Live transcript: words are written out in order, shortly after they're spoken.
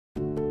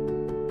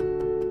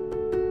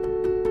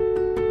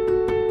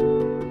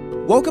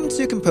Welcome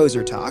to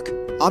Composer Talk.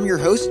 I'm your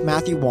host,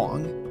 Matthew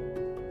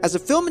Wong. As a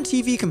film and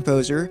TV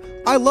composer,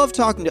 I love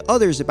talking to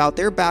others about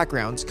their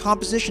backgrounds,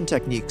 composition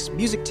techniques,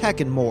 music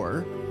tech, and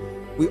more.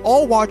 We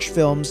all watch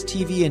films,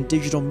 TV, and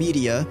digital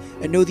media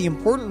and know the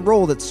important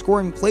role that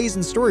scoring plays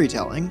in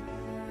storytelling.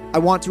 I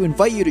want to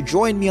invite you to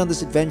join me on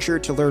this adventure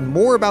to learn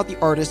more about the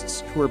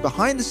artists who are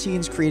behind the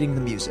scenes creating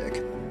the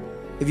music.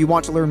 If you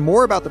want to learn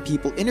more about the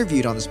people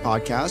interviewed on this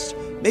podcast,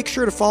 make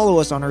sure to follow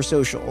us on our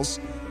socials.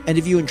 And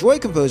if you enjoy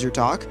Composer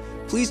Talk,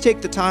 please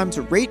take the time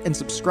to rate and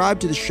subscribe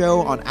to the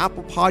show on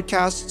Apple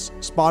Podcasts,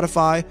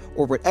 Spotify,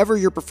 or whatever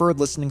your preferred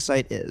listening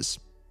site is.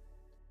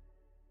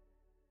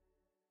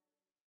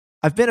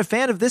 I've been a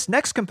fan of this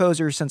next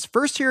composer since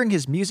first hearing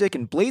his music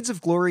in Blades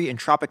of Glory and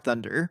Tropic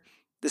Thunder.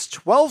 This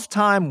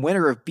 12-time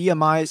winner of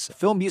BMI's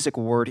Film Music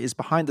Award is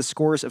behind the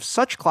scores of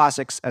such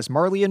classics as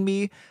Marley and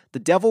Me, The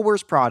Devil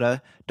Wears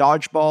Prada,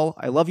 Dodgeball,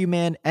 I Love You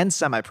Man, and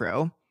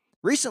Semi-Pro.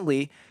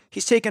 Recently,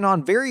 he's taken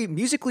on very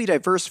musically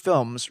diverse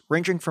films,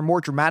 ranging from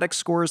more dramatic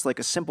scores like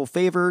A Simple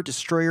Favor,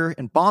 Destroyer,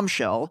 and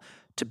Bombshell,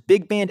 to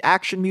big band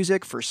action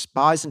music for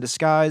Spies in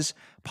Disguise,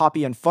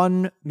 poppy and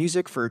fun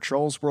music for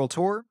Trolls World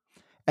Tour.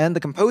 And the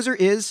composer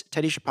is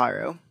Teddy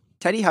Shapiro.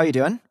 Teddy, how you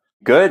doing?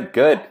 Good.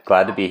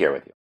 Glad to be here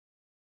with you.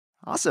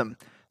 Awesome.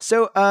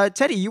 So,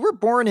 Teddy, you were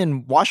born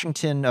in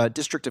Washington,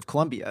 District of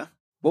Columbia.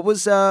 What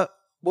was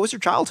your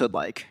childhood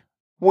like?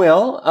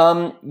 Well,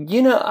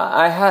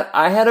 I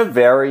had a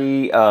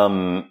very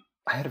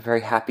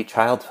happy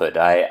childhood.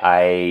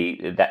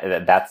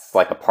 That's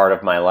like a part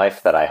of my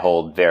life that I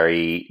hold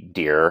very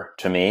dear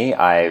to me.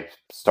 I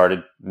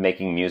started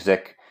making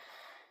music.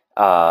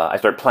 I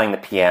started playing the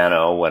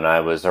piano when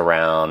I was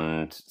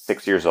around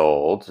 6 years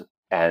old.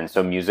 And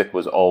so music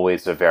was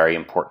always a very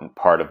important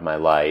part of my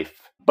life.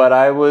 But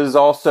I was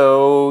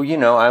also,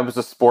 I was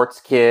a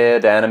sports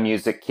kid and a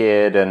music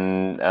kid.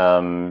 And,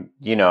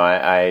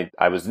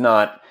 I was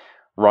not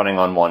running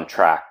on one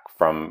track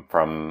from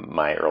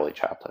my early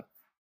childhood.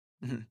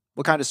 Mm-hmm.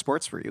 What kind of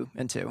sports were you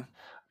into?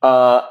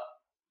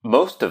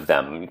 Most of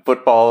them: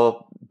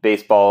 football,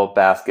 baseball,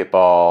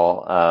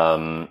 basketball,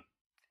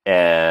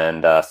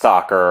 and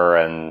soccer,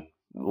 and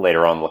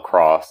later on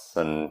lacrosse,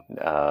 and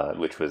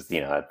which was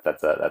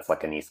that's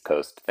like an East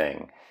Coast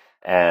thing.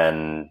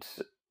 And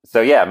so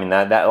yeah, I mean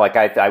that like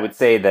I would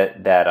say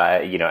that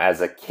I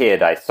as a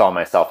kid I saw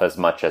myself as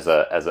much as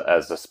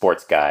a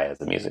sports guy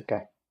as a music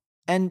guy.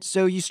 And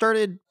so you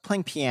started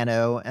playing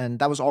piano, and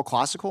that was all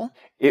classical?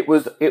 It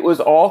was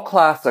all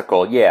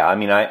classical. Yeah, I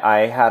mean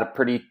I had a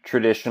pretty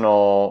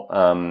traditional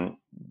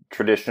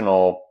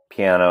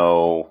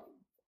piano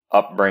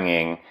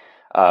upbringing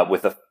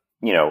with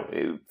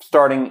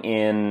starting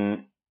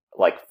in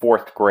like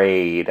fourth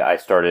grade, I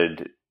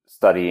started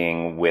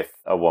studying with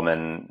a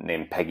woman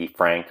named Peggy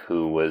Frank,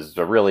 who was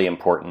a really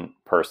important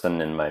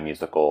person in my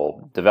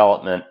musical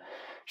development.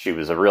 She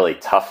was a really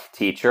tough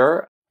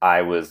teacher.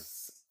 I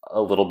was a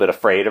little bit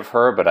afraid of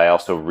her, but I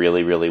also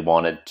really, really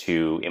wanted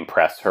to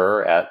impress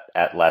her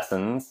at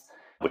lessons,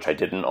 which I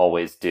didn't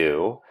always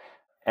do.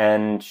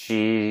 And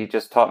she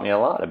just taught me a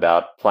lot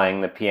about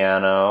playing the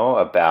piano,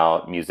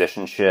 about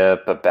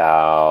musicianship,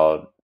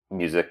 about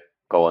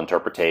musical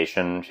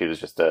interpretation. She was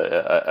just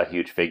a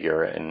huge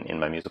figure in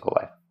my musical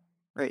life.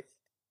 Right.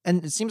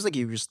 And it seems like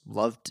you just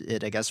loved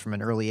it, I guess, from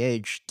an early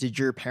age. Did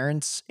your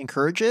parents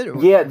encourage it? Or?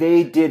 Yeah,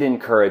 they did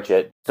encourage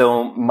it.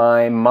 So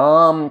my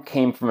mom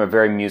came from a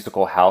very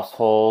musical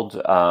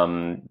household.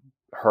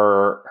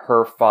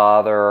 Her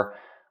father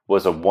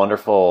was a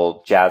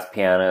wonderful jazz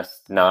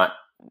pianist, not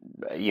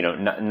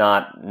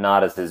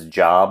as his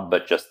job,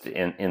 but just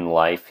in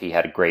life. He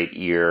had a great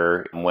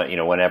ear.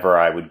 Whenever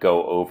I would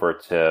go over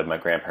to my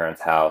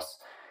grandparents' house,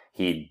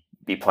 he'd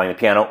be playing the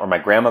piano, or my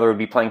grandmother would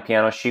be playing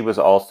piano. She was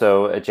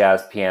also a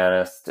jazz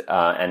pianist,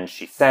 and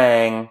she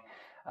sang.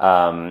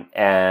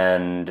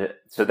 And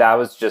so that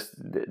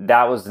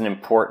was an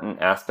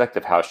important aspect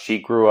of how she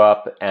grew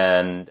up.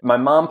 And my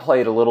mom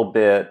played a little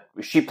bit.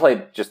 She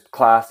played just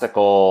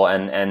classical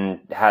and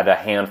had a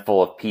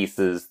handful of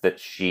pieces that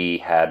she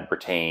had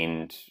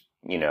retained,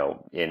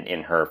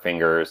 in her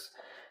fingers.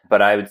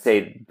 But I would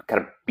say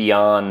kind of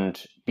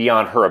beyond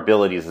her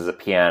abilities as a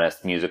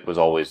pianist, music was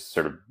always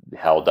sort of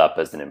held up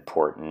as an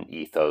important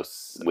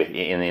ethos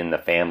in the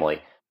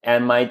family.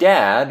 And my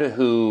dad,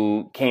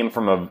 who came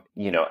from a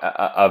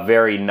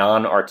very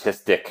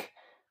non-artistic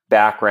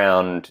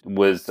background,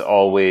 was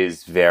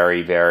always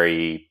very,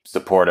 very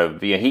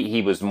supportive.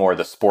 He was more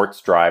the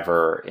sports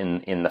driver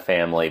in the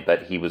family,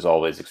 but he was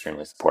always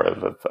extremely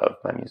supportive of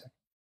my music.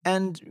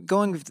 And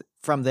going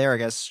from there, I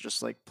guess,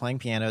 just like playing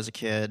piano as a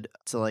kid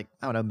to like,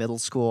 I don't know, middle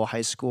school,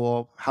 high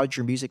school, how did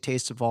your music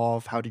taste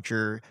evolve? How did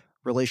your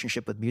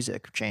relationship with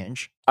music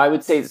change? I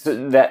would say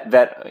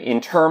that in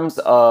terms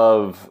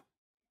of,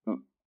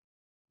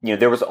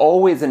 there was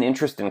always an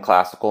interest in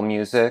classical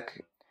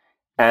music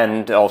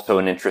and also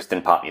an interest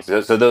in pop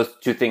music. So those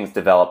two things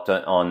developed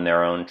on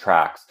their own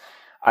tracks.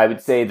 I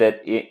would say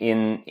that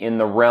in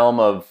the realm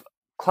of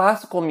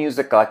classical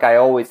music, like I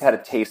always had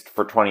a taste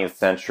for 20th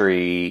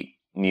century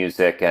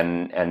music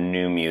and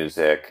new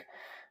music.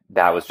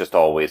 that was just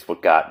always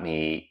what got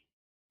me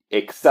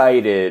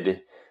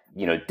excited.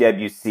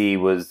 Debussy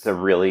was a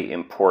really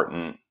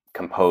important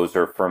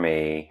composer for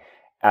me.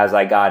 As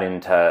I got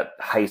into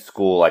high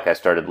school, like I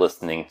started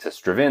listening to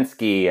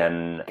Stravinsky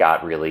and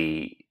got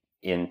really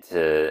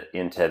into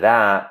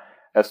that.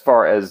 As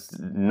far as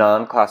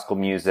non-classical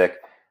music,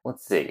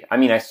 let's see. I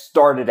mean, I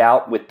started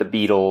out with the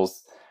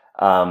Beatles,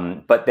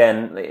 but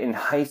then in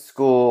high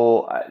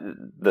school,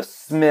 the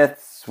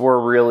Smiths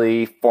were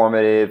really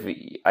formative.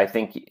 I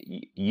think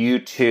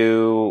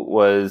U2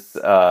 was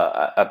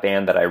a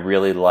band that I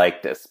really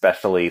liked,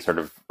 especially sort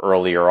of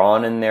earlier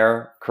on in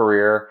their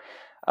career.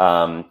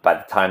 By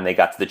the time they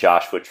got to the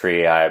Joshua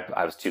Tree,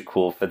 I was too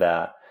cool for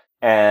that.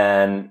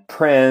 And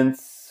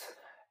Prince,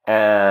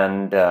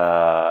 and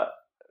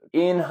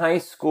in high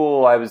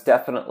school, I was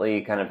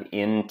definitely kind of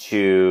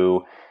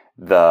into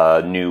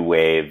the new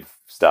wave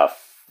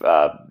stuff,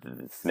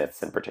 the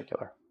Smiths in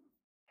particular.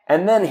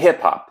 And then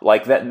hip hop,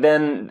 like that.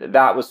 Then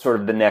that was sort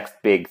of the next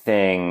big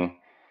thing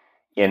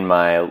in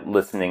my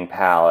listening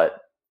palette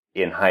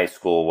in high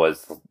school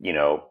was,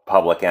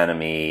 Public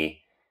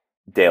Enemy,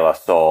 De La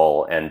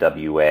Soul,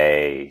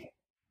 NWA,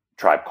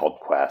 Tribe Called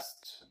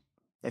Quest.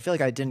 I feel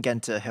like I didn't get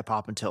into hip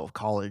hop until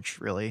college,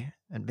 really.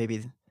 And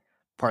maybe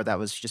part of that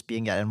was just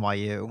being at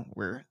NYU,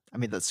 where,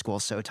 the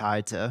school's so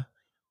tied to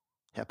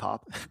hip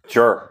hop.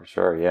 Sure.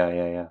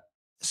 Yeah.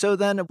 So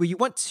then you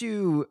went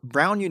to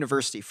Brown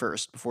University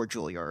first before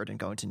Juilliard and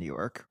going to New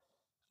York.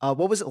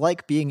 What was it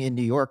like being in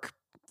New York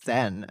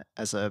then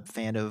as a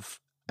fan of,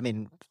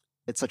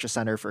 it's such a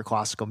center for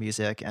classical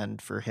music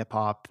and for hip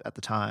hop at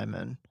the time,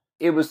 and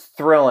it was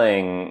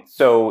thrilling.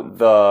 So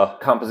the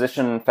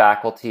composition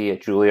faculty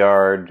at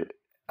Juilliard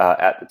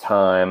at the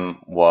time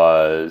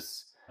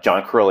was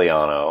John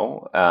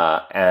Corigliano,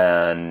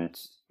 and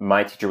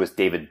my teacher was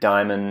David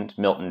Diamond.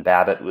 Milton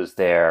Babbitt was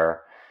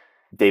there.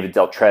 David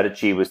Del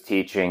Tredici was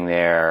teaching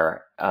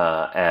there,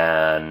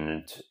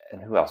 and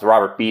who else?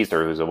 Robert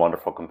Beezer, who's a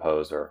wonderful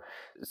composer.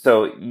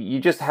 So you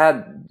just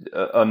had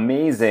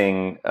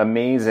amazing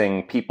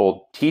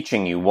people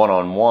teaching you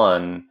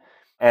one-on-one.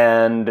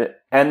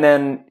 And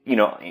then,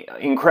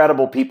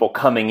 incredible people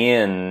coming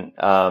in,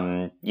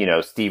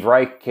 Steve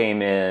Reich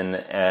came in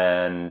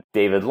and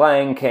David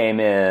Lang came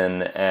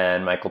in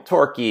and Michael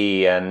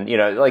Torke, and,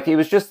 it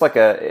was just like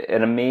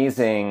an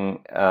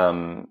amazing,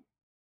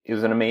 it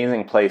was an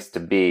amazing place to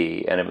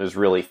be, and it was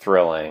really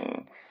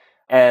thrilling.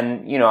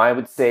 And, I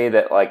would say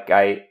that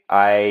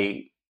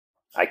I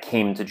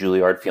came to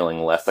Juilliard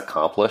feeling less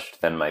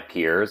accomplished than my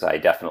peers. I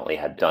definitely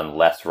had done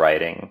less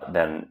writing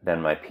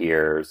than my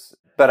peers.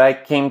 But I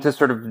came to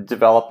sort of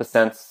develop a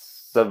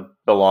sense of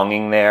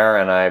belonging there,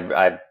 and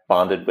I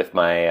bonded with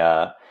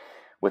my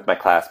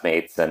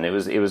classmates, and it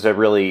was a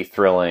really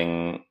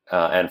thrilling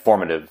and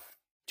formative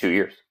 2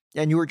 years.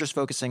 And you were just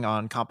focusing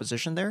on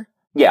composition there?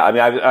 Yeah,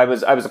 I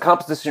was a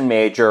composition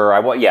major. I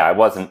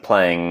wasn't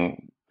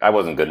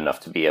good enough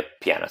to be a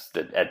pianist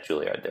at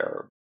Juilliard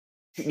there.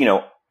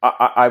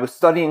 I was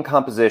studying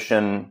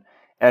composition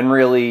and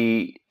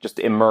really just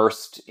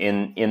immersed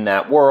in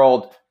that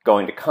world,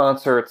 going to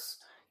concerts.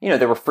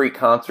 There were free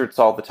concerts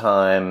all the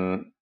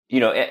time,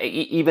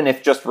 even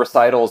if just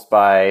recitals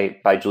by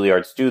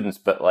Juilliard students,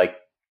 but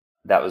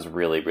that was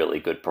really, really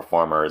good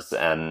performers.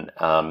 And,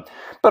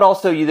 but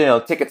also,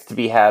 tickets to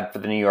be had for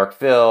the New York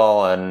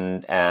Phil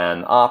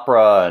and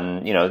opera.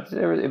 And,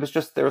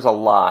 there was a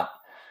lot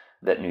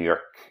that New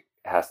York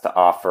has to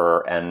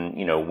offer. And,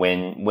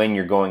 when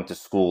you're going to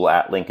school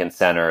at Lincoln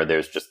Center,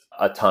 there's just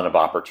a ton of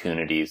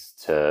opportunities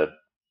to,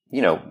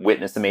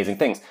 witness amazing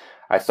things.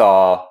 I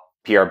saw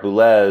Pierre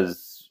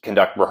Boulez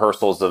conduct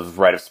rehearsals of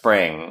Rite of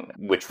Spring,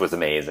 which was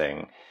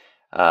amazing.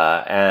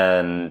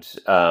 Just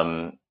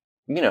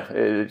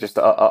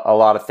a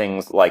lot of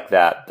things like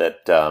that,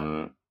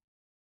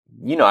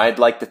 I'd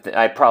like to,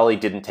 I probably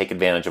didn't take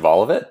advantage of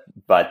all of it,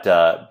 but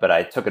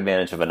I took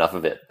advantage of enough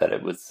of it that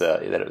it was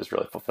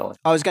really fulfilling.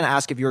 I was going to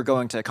ask if you were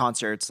going to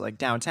concerts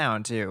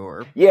downtown too,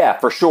 or. Yeah,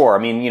 for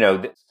sure.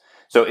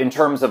 So in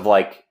terms of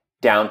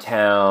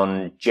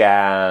downtown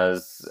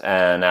jazz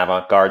and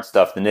avant-garde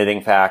stuff, the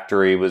Knitting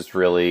Factory was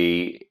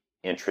really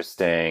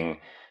interesting.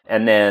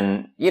 And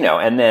then,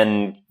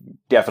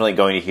 definitely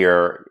going to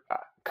hear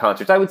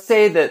concerts. I would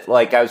say that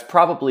I was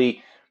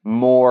probably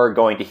more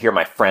going to hear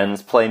my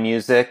friends play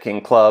music in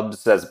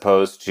clubs as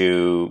opposed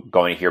to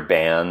going to hear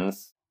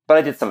bands. But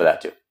I did some of that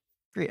too.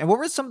 Great. And what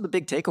were some of the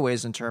big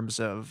takeaways in terms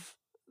of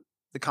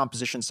the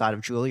composition side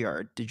of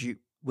Juilliard?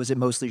 Was it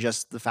mostly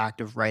just the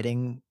fact of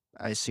writing,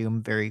 I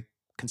assume, very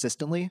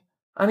consistently?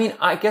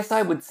 I guess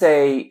I would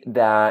say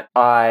that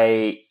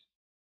I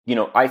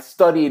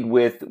studied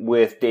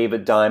with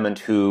David Diamond,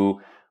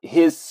 who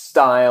his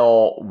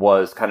style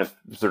was kind of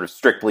sort of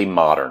strictly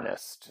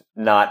modernist,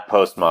 not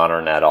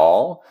postmodern at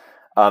all.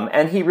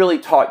 And he really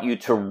taught you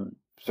to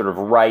sort of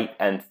write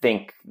and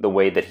think the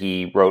way that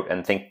he wrote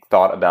and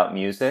thought about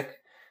music.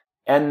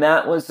 And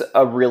that was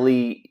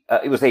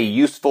it was a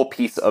useful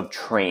piece of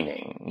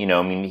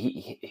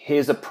training.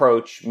 His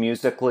approach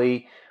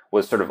musically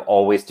was sort of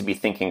always to be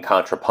thinking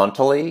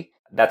contrapuntally.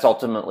 that's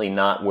ultimately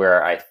not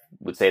where I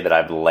would say that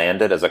I've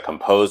landed as a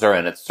composer,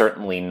 and it's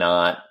certainly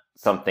not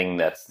something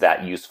that's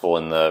that useful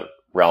in the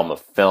realm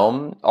of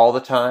film all the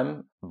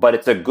time, but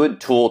it's a good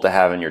tool to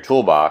have in your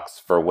toolbox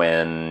for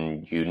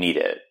when you need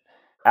it.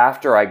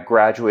 After I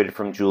graduated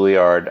from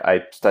Juilliard,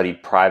 I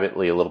studied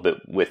privately a little bit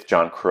with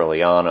John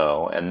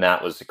Corigliano, and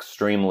that was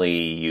extremely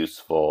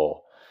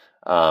useful.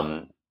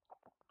 That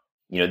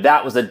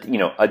was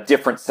a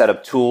different set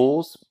of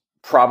tools,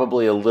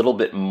 probably a little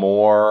bit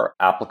more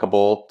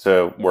applicable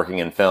to working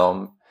in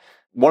film.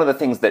 One of the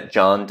things that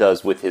John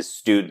does with his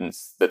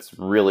students that's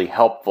really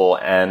helpful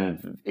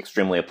and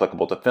extremely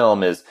applicable to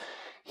film is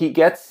he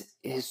gets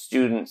his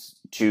students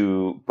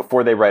to,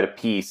 before they write a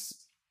piece,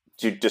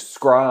 to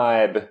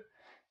describe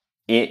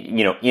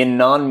in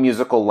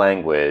non-musical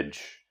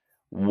language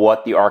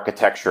what the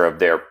architecture of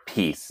their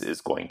piece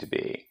is going to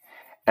be.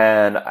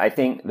 And I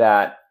think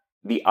that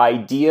the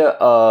idea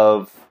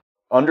of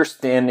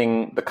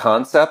understanding the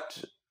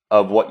concept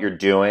of what you're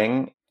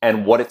doing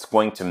and what it's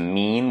going to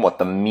mean, what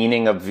the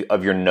meaning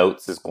of your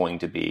notes is going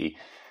to be,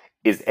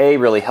 is A,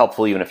 really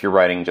helpful even if you're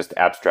writing just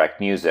abstract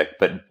music,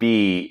 but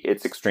B,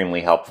 it's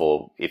extremely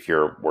helpful if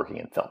you're working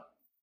in film.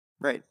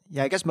 Right.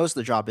 Yeah, I guess most of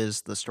the job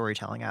is the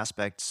storytelling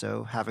aspect.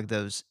 So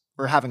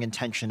having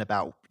intention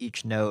about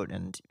each note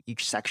and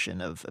each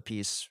section of a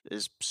piece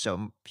is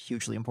so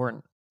hugely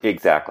important.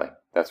 Exactly.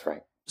 That's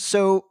right.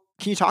 So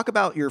can you talk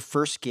about your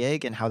first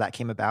gig and how that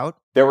came about?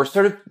 There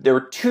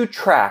were two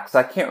tracks.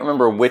 I can't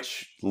remember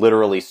which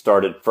literally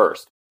started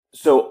first.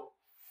 So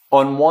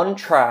on one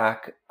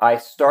track, I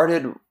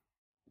started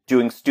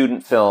doing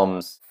student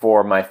films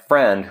for my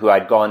friend who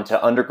I'd gone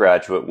to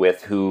undergraduate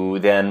with, who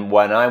then,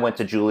 when I went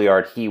to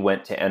Juilliard, he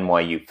went to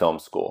NYU Film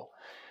School.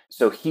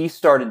 So he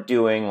started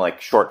doing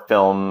like short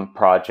film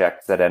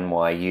projects at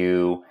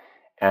NYU,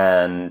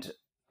 and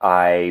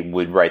I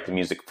would write the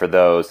music for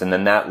those. And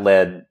then that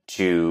led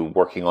to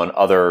working on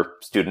other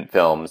student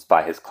films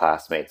by his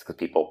classmates, because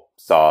people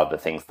saw the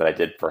things that I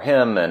did for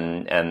him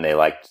and they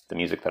liked the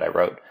music that I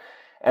wrote.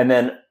 And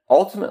then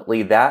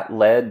ultimately that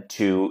led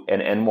to an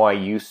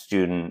NYU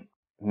student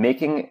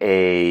making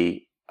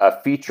a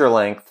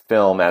feature-length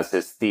film as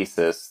his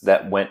thesis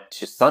that went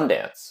to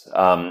Sundance.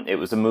 It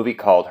was a movie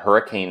called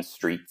Hurricane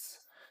Streets,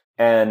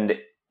 and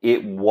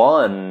it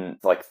won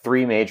like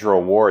 3 major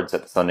awards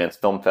at the Sundance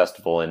Film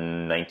Festival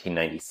in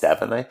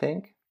 1997, I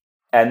think.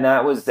 And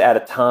that was at a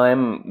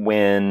time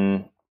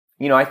when,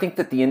 I think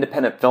that the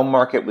independent film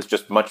market was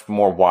just much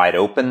more wide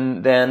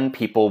open then.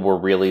 People were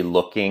really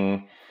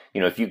looking,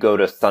 if you go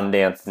to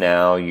Sundance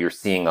now, you're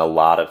seeing a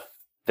lot of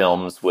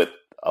films with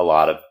a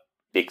lot of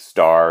big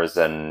stars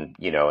and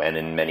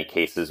in many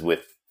cases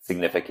with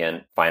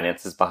significant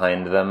finances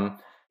behind them.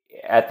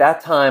 At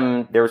that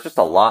time, there was just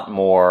a lot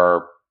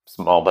more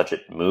small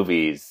budget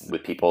movies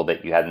with people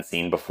that you hadn't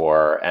seen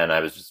before. And I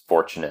was just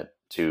fortunate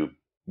to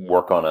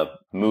work on a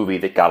movie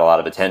that got a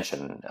lot of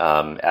attention,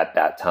 at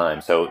that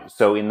time.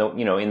 So in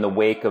the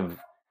wake of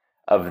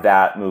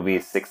that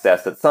movie's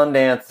success at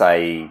Sundance,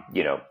 I,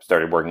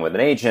 started working with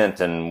an agent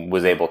and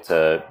was able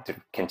to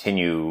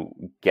continue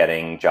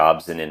getting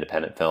jobs in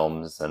independent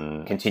films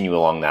and continue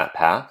along that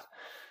path.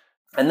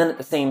 And then at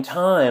the same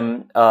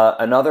time,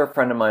 another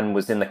friend of mine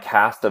was in the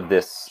cast of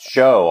this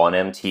show on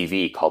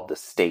MTV called The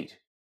State.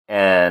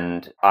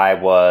 And I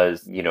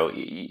was,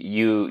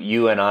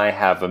 you and I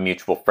have a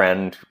mutual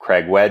friend,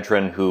 Craig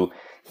Wedren, who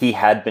he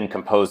had been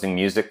composing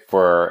music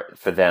for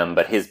them,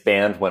 but his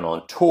band went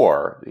on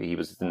tour. He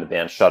was in the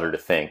band Shudder to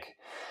Think,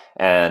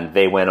 and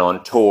they went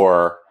on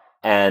tour,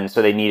 and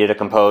so they needed a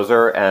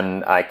composer,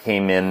 and I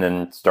came in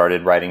and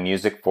started writing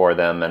music for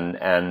them,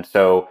 and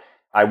so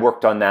I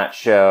worked on that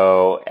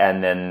show,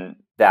 and then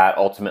that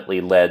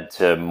ultimately led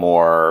to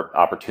more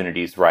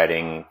opportunities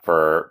writing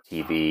for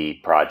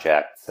TV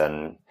projects.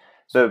 And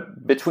so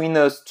between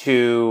those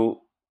two,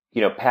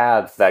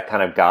 paths, that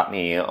kind of got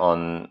me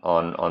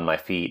on my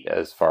feet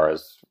as far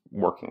as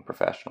working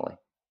professionally.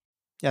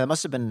 Yeah, that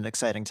must have been an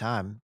exciting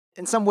time.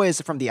 In some ways,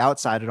 from the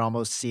outside, it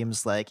almost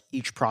seems like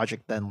each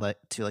project then led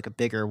to like a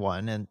bigger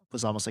one and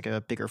was almost like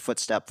a bigger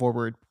footstep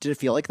forward. Did it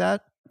feel like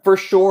that? For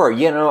sure.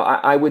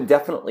 I would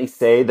definitely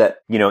say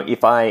that,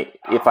 if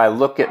I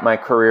look at my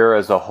career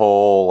as a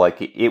whole,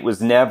 like it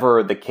was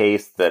never the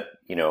case that,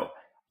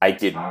 I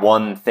did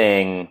one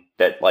thing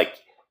that like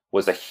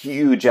was a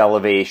huge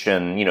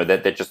elevation,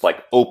 that just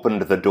like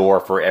opened the door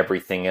for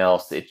everything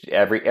else.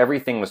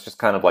 Everything was just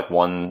kind of like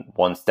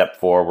one step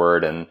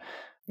forward. And,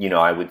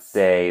 I would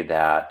say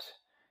that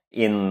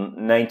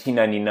in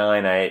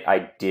 1999,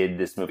 I did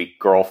this movie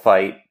Girl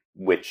Fight,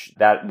 which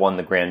that won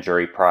the Grand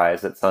Jury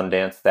Prize at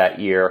Sundance that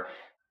year.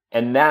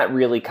 And that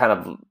really kind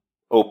of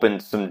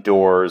opened some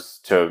doors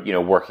to,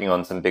 working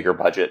on some bigger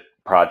budget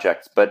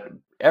projects. But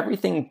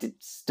everything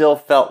still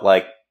felt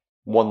like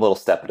one little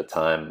step at a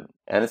time.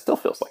 And it still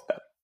feels like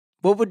that.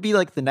 What would be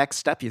like the next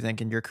step, you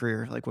think, in your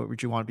career? Like, what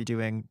would you want to be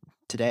doing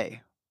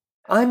today?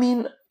 I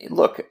mean,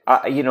 look,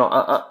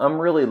 I'm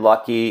really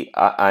lucky.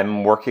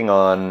 I'm working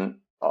on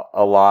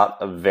a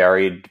lot of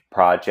varied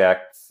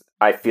projects.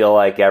 I feel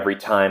like every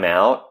time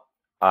out,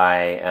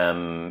 I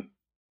am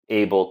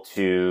able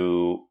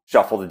to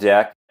shuffle the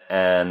deck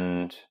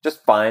and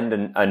just find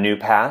a new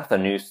path,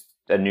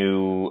 a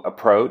new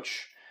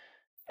approach.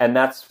 And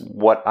that's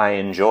what I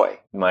enjoy.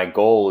 My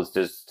goal is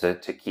just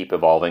to keep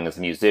evolving as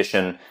a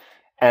musician.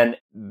 And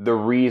the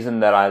reason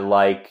that I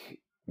like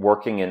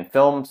working in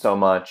film so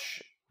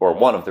much, or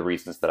one of the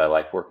reasons that I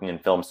like working in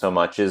film so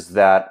much, is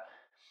that,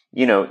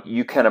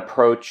 you can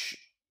approach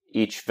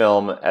each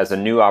film as a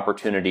new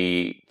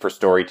opportunity for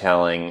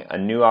storytelling, a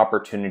new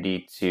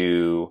opportunity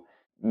to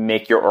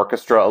make your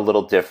orchestra a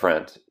little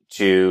different,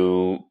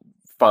 to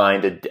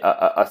find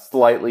a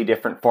slightly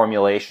different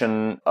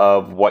formulation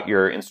of what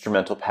your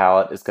instrumental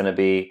palette is going to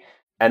be.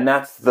 And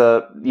that's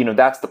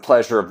the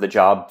pleasure of the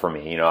job for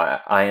me.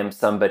 I am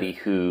somebody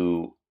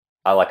who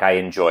I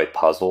enjoy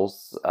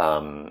puzzles,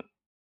 of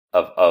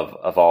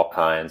all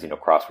kinds,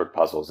 crossword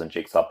puzzles and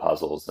jigsaw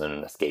puzzles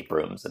and escape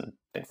rooms and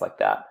things like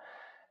that.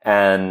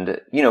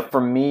 And,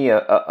 for me,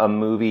 a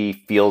movie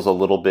feels a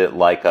little bit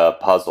like a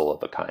puzzle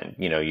of a kind.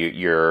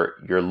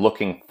 You're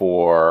looking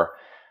for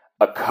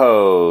a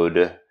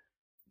code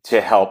to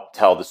help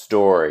tell the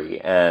story.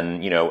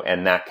 And,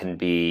 and that can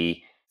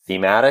be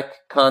thematic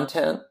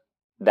content.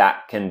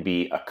 That can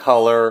be a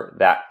color.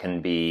 That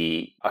can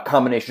be a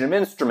combination of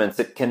instruments.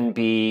 It can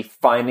be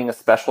finding a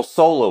special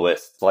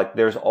soloist. Like,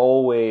 there's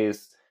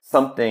always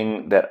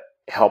something that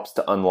helps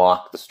to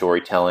unlock the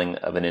storytelling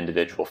of an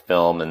individual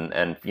film.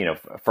 And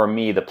for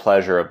me, the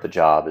pleasure of the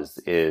job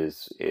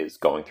is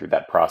going through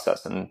that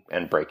process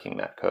and breaking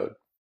that code.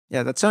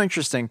 Yeah, that's so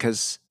interesting,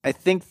 because I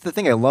think the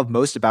thing I love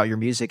most about your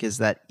music is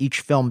that each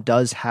film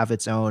does have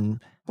its own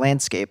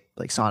landscape,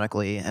 like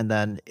sonically, and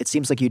then it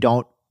seems like you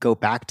don't go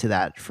back to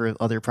that for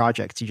other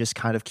projects. You just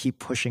kind of keep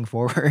pushing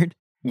forward.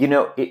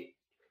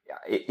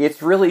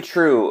 It's really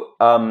true.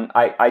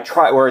 I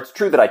try, or it's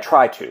true that I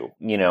try to,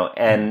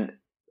 and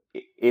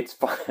it's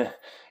fun.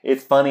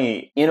 It's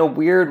funny in a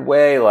weird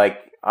way.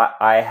 Like,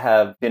 I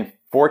have been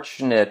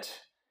fortunate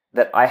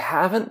that I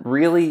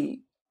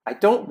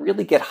don't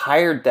really get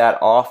hired that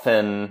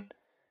often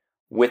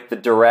with the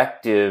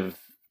directive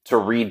to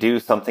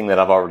redo something that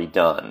I've already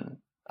done.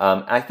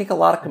 I think a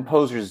lot of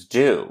composers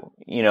do.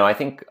 I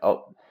think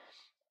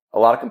a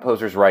lot of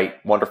composers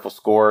write wonderful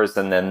scores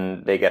and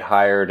then they get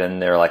hired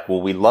and they're like,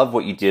 well, we love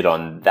what you did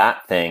on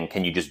that thing.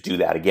 Can you just do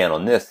that again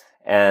on this?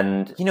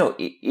 And,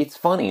 it's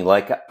funny.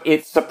 Like,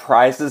 it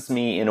surprises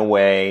me in a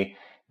way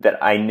that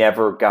I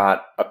never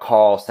got a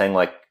call saying,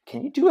 like,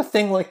 can you do a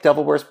thing like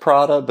Devil Wears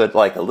Prada, but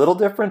like a little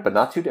different, but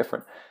not too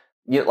different?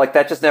 Like,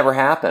 that just never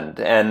happened.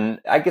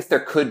 And I guess there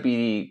could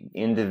be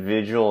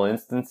individual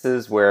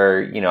instances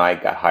where, I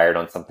got hired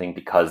on something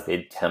because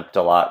they'd temped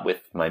a lot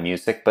with my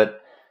music,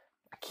 but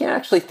I can't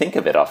actually think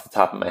of it off the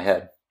top of my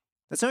head.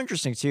 That's so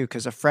interesting too,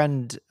 because a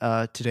friend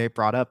today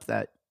brought up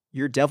that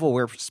your Devil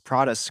Wears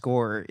Prada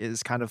score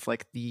is kind of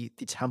like the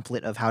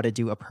template of how to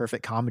do a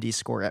perfect comedy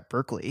score at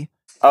Berklee.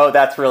 Oh,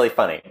 that's really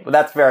funny. Well,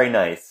 that's very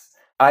nice.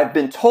 I've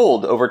been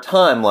told over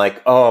time,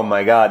 like, oh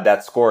my God,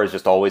 that score is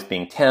just always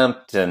being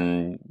temped,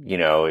 and,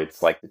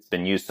 it's like it's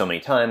been used so many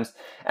times.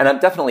 And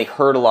I've definitely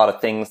heard a lot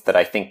of things that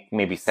I think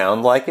maybe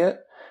sound like it,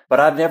 but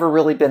I've never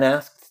really been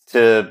asked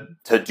to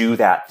do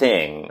that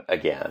thing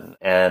again.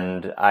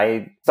 And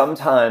I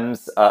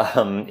sometimes,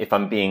 if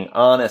I'm being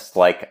honest,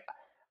 like,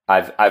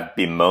 I've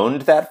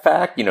bemoaned that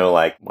fact,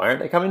 like, why aren't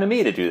they coming to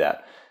me to do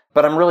that?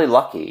 But I'm really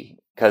lucky,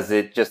 because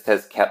it just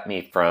has kept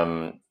me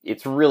from,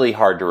 it's really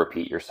hard to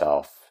repeat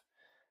yourself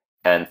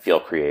and feel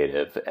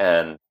creative.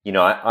 And,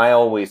 I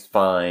always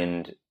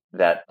find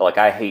that, like,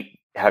 I hate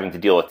having to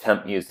deal with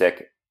temp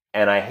music,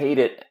 and I hate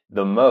it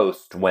the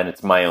most when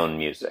it's my own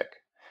music.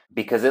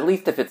 Because at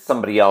least if it's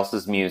somebody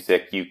else's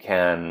music, you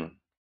can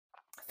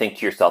think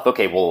to yourself,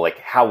 okay, well, like,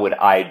 how would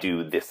I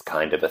do this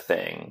kind of a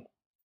thing?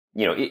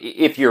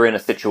 If you're in a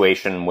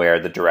situation where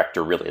the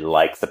director really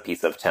likes a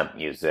piece of temp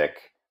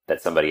music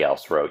that somebody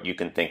else wrote, you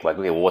can think like,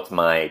 okay, well, what's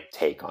my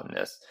take on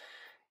this?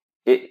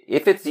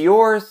 If it's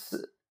yours,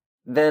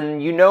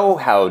 then you know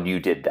how you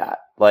did that.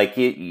 Like,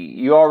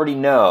 you already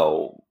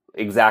know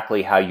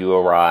exactly how you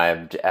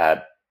arrived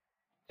at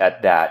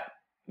that,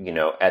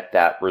 at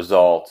that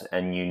result,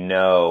 and you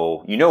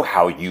know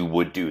how you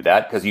would do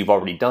that because you've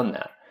already done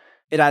that.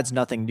 It adds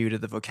nothing new to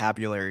the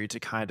vocabulary to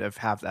kind of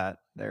have that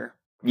there.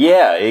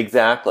 Yeah,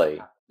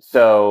 exactly.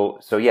 So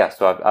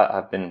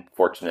I've been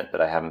fortunate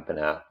that I haven't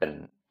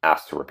been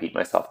asked to repeat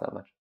myself that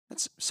much.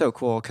 That's so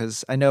cool,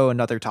 because I know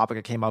another topic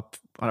that came up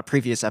on a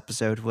previous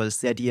episode was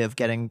the idea of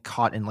getting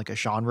caught in like a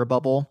genre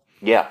bubble.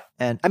 Yeah.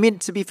 And I mean,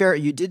 to be fair,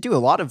 you did do a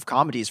lot of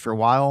comedies for a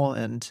while,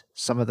 and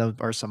some of them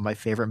are some of my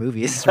favorite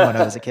movies when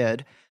I was a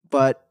kid.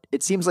 But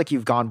it seems like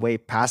you've gone way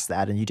past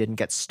that and you didn't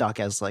get stuck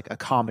as like a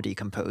comedy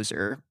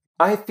composer.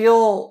 I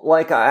feel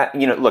like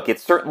look,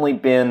 it's certainly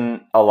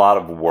been a lot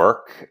of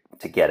work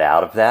to get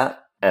out of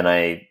that. And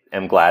I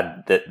am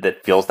glad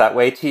that feels that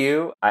way to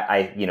you.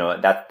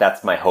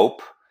 That's my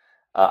hope.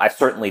 I've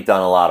certainly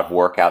done a lot of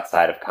work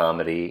outside of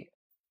comedy,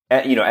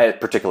 and,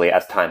 particularly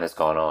as time has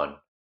gone on.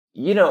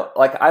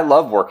 Like, I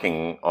love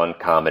working on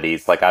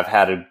comedies. Like, I've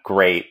had a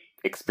great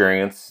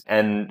experience,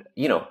 and,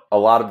 a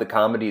lot of the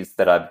comedies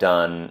that I've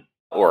done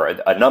or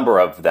a number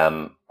of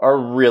them are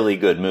really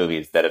good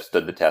movies that have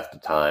stood the test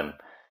of time,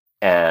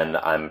 and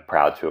I'm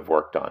proud to have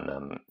worked on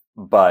them.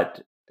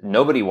 But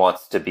nobody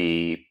wants to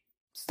be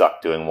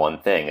stuck doing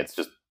one thing. It's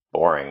just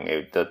boring.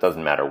 It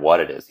doesn't matter what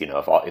it is.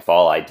 If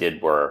all I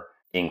did were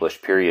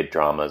English period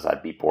dramas,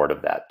 I'd be bored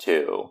of that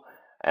too,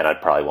 and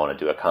I'd probably want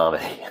to do a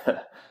comedy.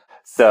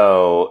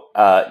 So,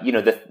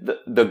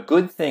 the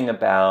good thing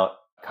about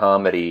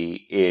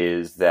comedy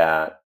is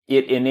that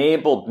it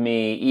enabled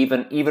me,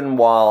 even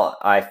while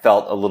I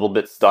felt a little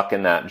bit stuck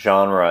in that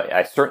genre,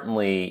 I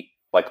certainly,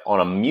 like on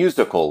a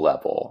musical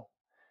level,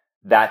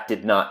 that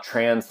did not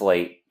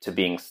translate to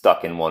being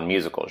stuck in one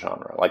musical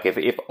genre. Like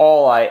if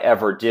all I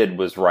ever did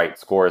was write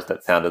scores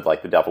that sounded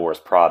like The Devil Wears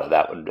Prada,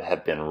 that would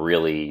have been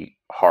really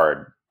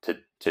hard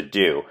to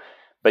do.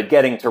 But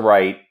getting to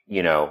write,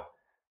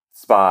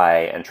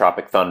 Spy and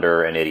Tropic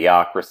Thunder and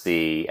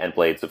Idiocracy and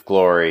Blades of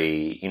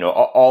Glory,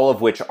 all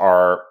of which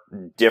are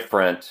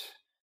different.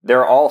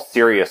 They're all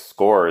serious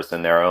scores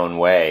in their own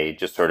way,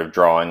 just sort of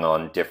drawing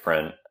on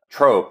different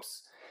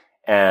tropes.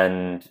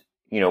 And,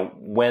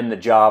 when the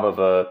job of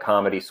a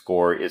comedy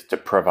score is to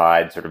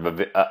provide sort of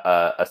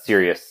a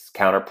serious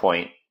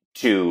counterpoint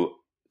to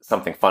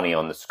something funny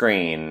on the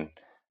screen,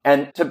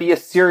 and to be a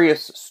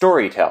serious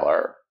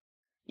storyteller,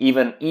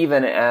 even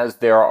as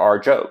there are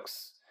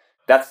jokes,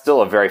 that's still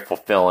a very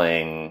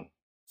fulfilling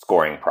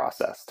scoring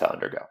process to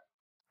undergo.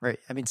 Right.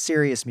 I mean,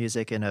 serious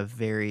music in a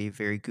very,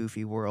 very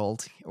goofy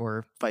world,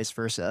 or vice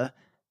versa,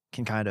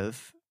 can kind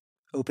of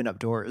open up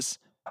doors.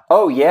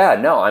 Oh, yeah.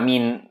 No, I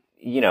mean,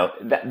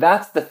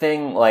 that's the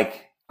thing.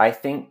 Like, I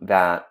think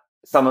that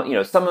some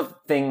of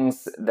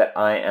things that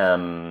I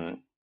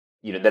am,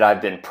 that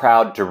I've been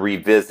proud to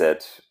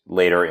revisit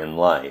later in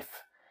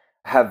life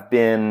have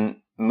been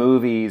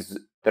movies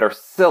that are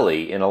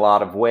silly in a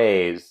lot of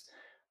ways,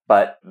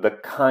 but the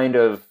kind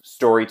of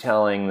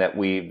storytelling that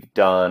we've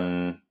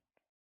done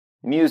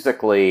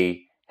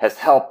musically has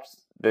helped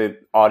the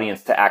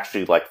audience to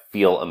actually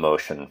feel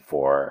emotion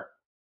for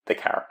the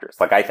characters.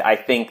 I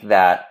think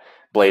that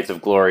Blades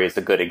of Glory is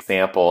a good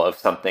example of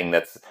something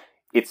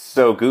it's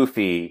so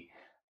goofy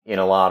in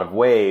a lot of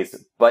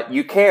ways, but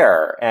you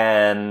care.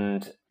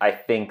 And I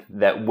think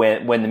that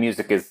when the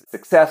music is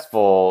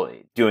successful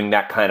doing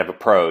that kind of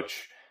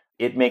approach,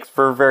 it makes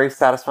for very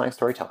satisfying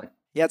storytelling.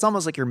 Yeah, it's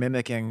almost like you're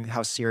mimicking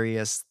how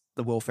serious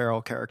the Will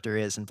Ferrell character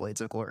is in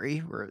Blades of Glory,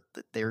 where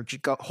their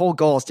whole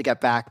goal is to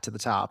get back to the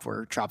top,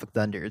 where Tropic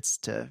Thunder, it's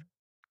to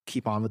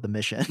keep on with the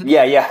mission.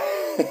 Yeah.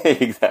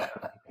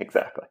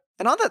 Exactly.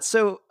 And on that,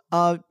 so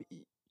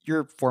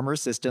your former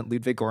assistant,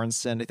 Ludwig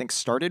Göransson, I think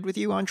started with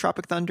you on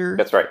Tropic Thunder.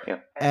 That's right, yeah.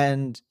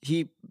 And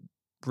he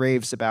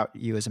raves about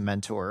you as a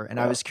mentor. And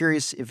I was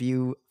curious if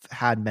you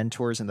had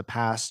mentors in the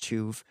past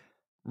who've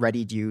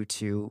readied you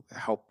to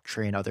help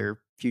train other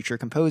future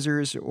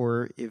composers,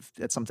 or if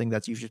that's something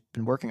that you've just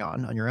been working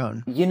on your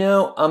own.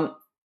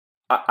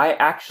 I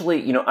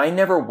actually, I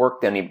never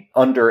worked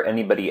under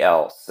anybody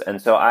else.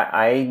 And so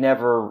I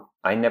never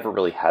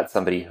really had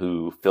somebody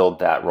who filled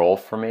that role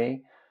for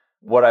me.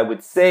 What I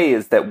would say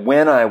is that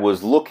when I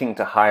was looking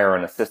to hire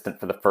an assistant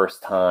for the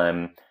first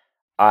time,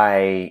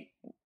 I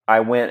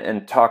went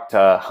and talked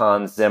to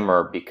Hans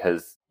Zimmer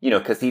because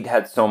he'd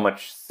had so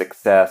much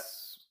success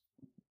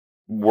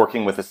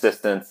working with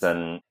assistants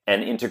and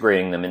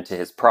integrating them into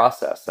his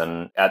process.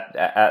 And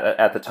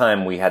at the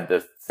time we had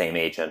the same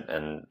agent,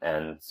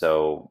 and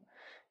so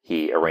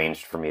he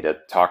arranged for me to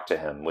talk to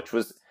him, which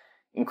was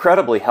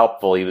incredibly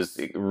helpful. He was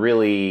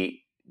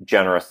really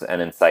generous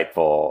and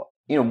insightful.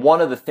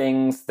 One of the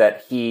things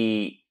that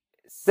he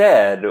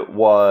said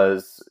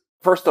was,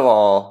 first of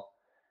all,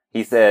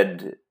 he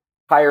said,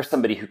 hire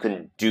somebody who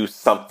can do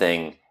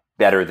something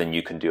better than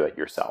you can do it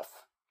yourself.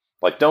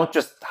 Don't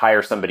just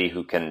hire somebody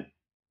who can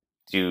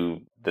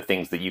do the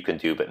things that you can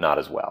do, but not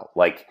as well.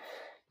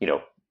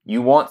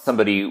 You want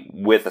somebody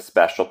with a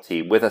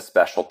specialty, with a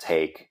special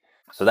take.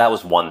 So that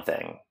was one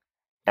thing.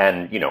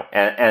 And,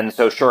 and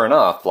so sure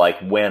enough,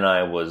 when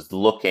I was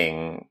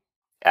looking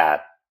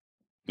at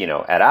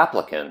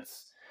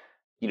applicants,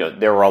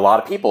 there were a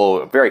lot of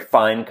people, very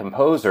fine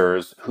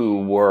composers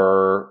who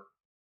were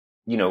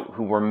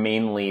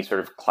mainly sort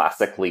of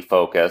classically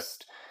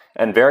focused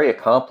and very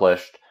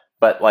accomplished,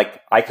 but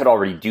I could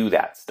already do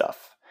that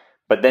stuff.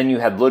 But then you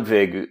had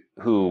Ludwig,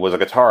 who was a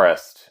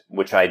guitarist,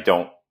 which I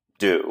don't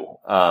do.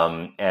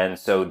 And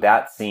so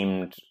that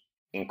seemed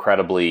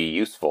incredibly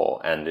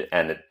useful, and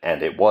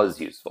it was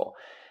useful.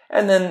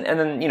 And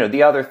then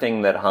the other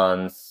thing that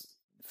Hans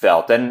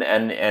felt, and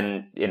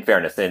in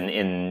fairness,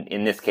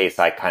 in this case,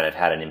 I kind of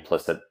had an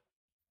implicit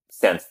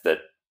sense that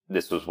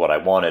this was what I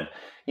wanted.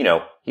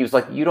 He was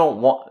like, you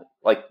don't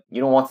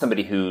want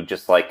somebody who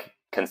just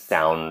can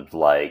sound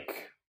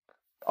like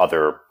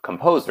other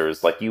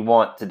composers. You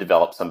want to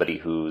develop somebody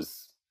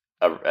who's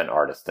an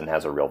artist and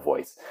has a real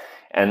voice.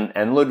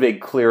 And Ludwig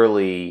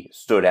clearly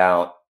stood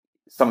out.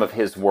 Some of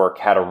his work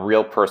had a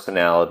real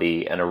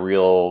personality and a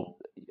real,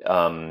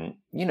 they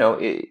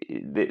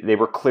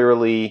were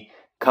clearly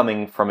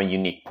coming from a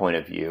unique point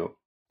of view.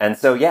 And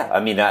so, yeah,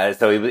 I mean,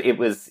 so it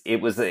was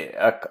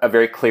a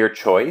very clear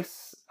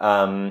choice.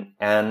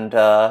 And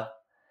I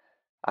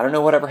don't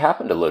know whatever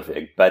happened to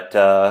Ludwig, but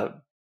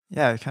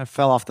yeah, it kind of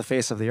fell off the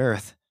face of the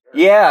earth.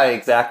 Yeah,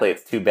 exactly.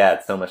 It's too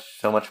bad. So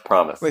much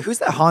promise. Wait, who's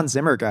that Hans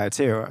Zimmer guy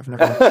too? I've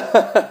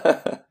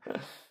never.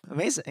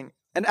 Amazing.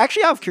 And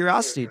actually, out of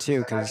curiosity too,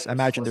 because I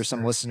imagine there's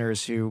some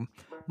listeners who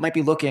might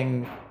be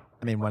looking.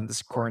 I mean, when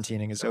this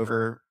quarantining is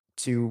over,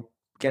 to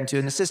get into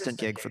an assistant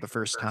gig for the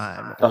first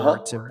time, or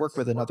to work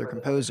with another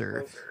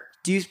composer.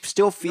 Do you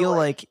still feel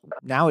like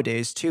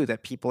nowadays too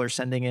that people are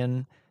sending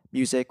in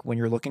music when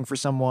you're looking for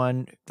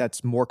someone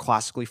that's more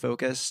classically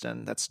focused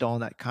and that's still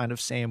in that kind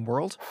of same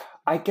world?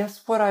 I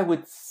guess what I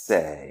would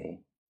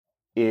say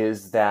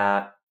is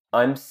that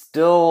I'm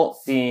still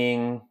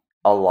seeing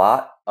a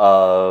lot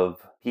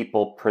of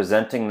people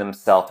presenting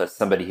themselves as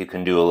somebody who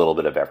can do a little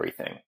bit of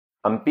everything.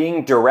 I'm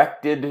being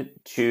directed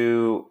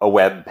to a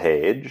web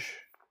page,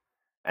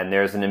 and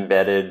there's an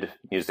embedded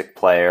music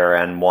player,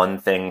 and one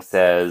thing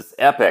says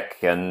epic,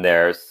 and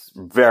there's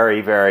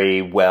very,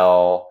 very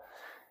well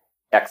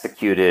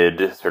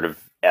executed sort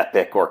of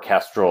epic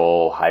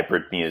orchestral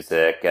hybrid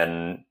music,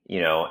 and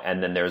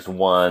and then there's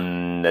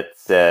one that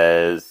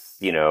says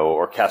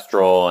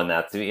orchestral, and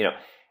that's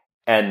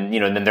and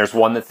then there's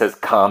one that says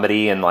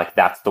comedy, and like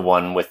that's the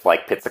one with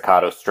like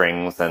pizzicato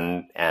strings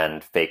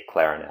and fake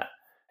clarinet.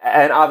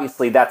 And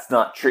obviously that's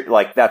not true.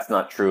 Like that's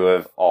not true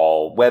of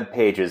all web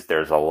pages.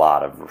 There's a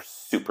lot of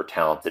super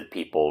talented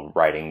people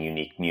writing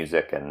unique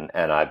music, and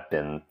I've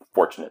been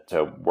fortunate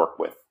to work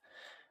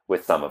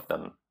with some of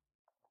them.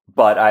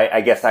 But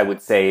I guess I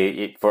would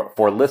say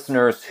for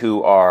listeners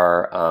who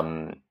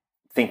are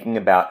thinking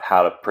about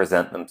how to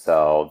present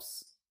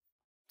themselves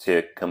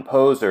to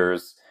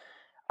composers,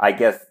 I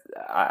guess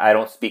I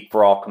don't speak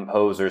for all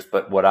composers,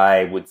 but what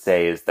I would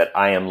say is that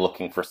I am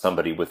looking for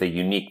somebody with a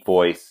unique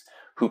voice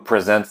who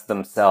presents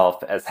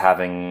themselves as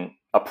having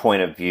a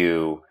point of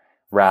view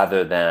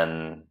rather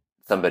than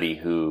somebody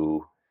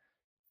who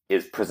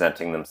is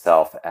presenting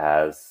themselves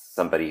as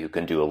somebody who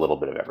can do a little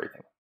bit of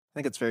everything. I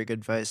think it's very good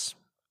advice.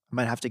 I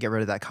might have to get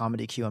rid of that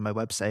comedy cue on my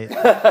website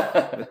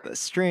with the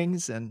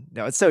strings. And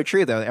no, it's so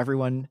true though.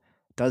 Everyone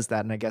does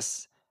that. And I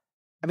guess,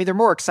 I mean, there are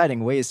more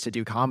exciting ways to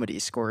do comedy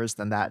scores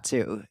than that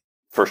too.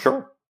 For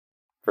sure.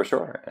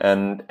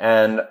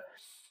 And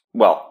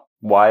well,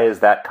 why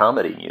is that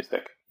comedy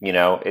music?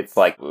 It's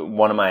like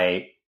one of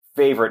my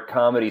favorite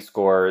comedy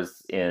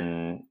scores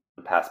in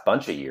the past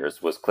bunch of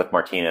years was Cliff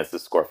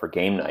Martinez's score for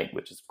Game Night,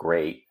 which is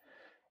great.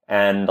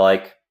 And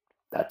like,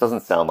 that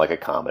doesn't sound like a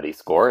comedy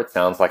score. It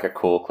sounds like a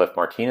cool Cliff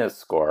Martinez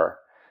score.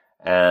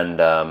 And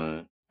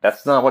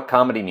that's not what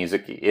comedy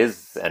music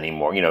is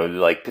anymore.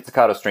 Like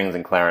pizzicato strings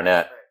and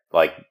clarinet,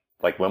 like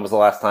when was the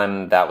last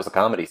time that was a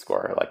comedy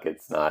score? Like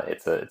it's not,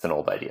 it's an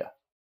old idea.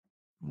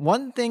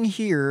 One thing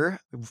here,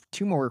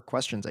 2 more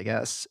questions, I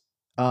guess.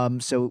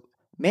 So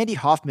Mandy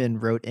Hoffman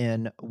wrote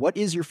in, what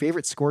is your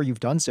favorite score you've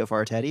done so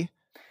far, Teddy?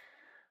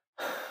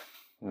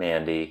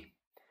 Mandy.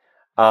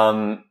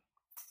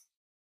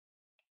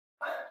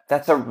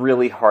 That's a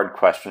really hard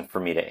question for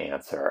me to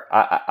answer.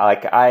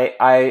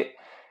 I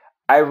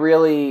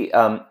really,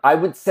 I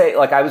would say,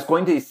 like, I was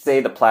going to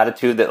say the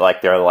platitude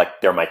that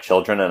they're my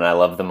children and I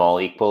love them all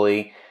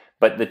equally.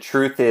 But the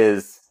truth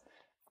is,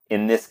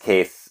 in this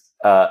case,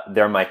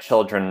 they're my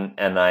children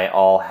and I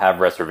all have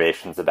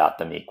reservations about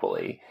them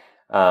equally.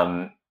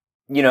 I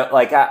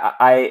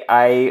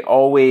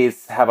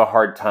always have a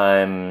hard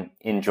time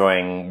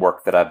enjoying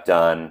work that I've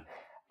done.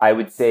 I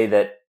would say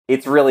that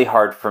it's really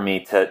hard for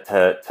me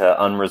to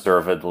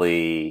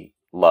unreservedly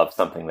love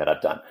something that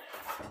I've done.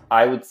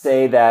 I would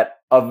say that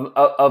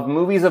of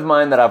movies of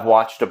mine that I've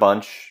watched a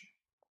bunch,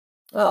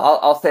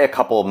 I'll say a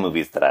couple of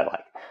movies that I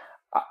like.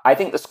 I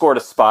think the score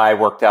to Spy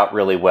worked out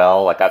really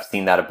well. Like I've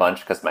seen that a bunch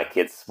because my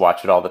kids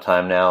watch it all the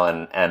time now,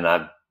 and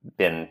I've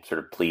been sort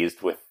of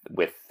pleased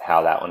with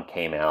how that one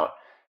came out.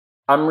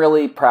 I'm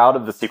really proud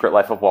of The Secret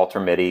Life of Walter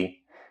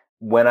Mitty.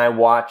 When I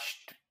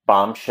watched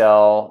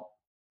Bombshell,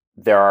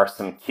 there are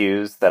some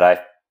cues that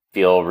I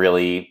feel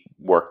really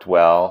worked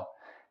well.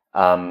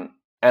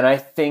 And I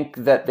think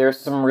that there's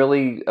some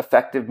really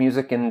effective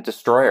music in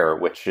Destroyer,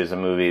 which is a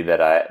movie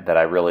that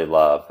I really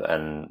love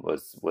and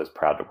was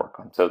proud to work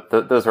on. So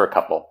those are a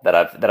couple that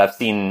I've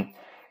seen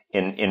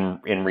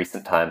in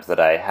recent times that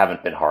I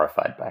haven't been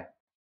horrified by.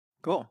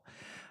 Cool.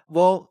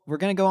 Well, we're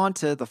going to go on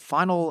to the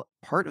final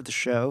part of the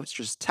show. It's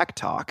just Tech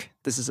Talk.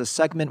 This is a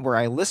segment where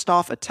I list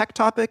off a tech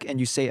topic and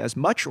you say as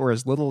much or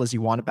as little as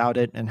you want about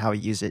it and how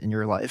you use it in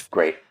your life.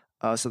 Great.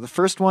 So the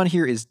first one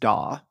here is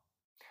DAW.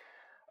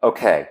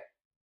 Okay.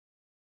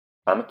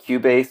 I'm a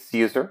Cubase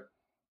user.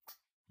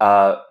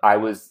 I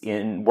worked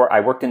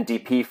in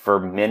DP for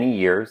many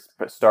years,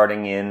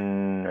 starting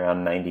in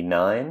around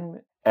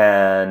 99.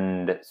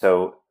 And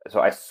so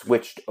I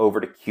switched over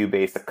to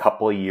Cubase a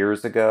couple of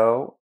years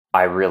ago.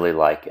 I really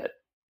like it.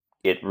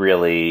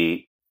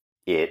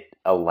 It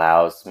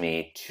allows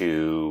me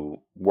to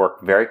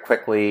work very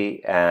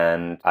quickly,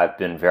 and I've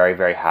been very,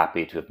 very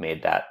happy to have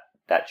made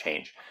that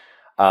change.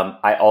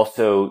 I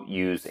also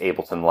use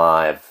Ableton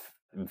Live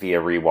via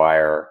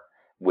Rewire,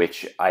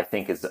 which I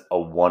think is a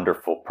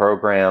wonderful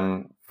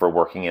program for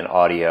working in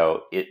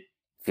audio, it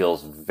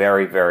feels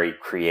very, very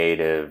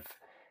creative.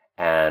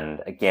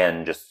 And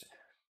again, just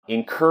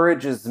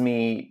encourages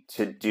me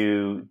to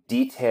do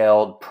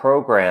detailed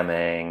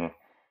programming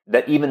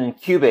that even in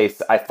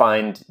Cubase, I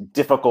find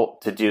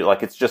difficult to do.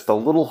 Like, it's just a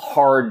little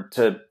hard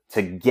to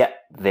get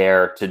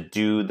there to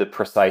do the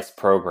precise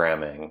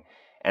programming.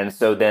 And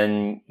so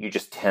then you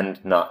just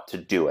tend not to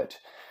do it.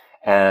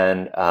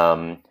 And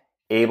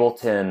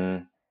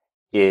Ableton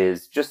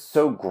is just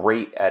so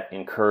great at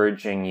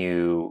encouraging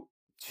you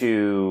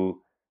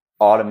to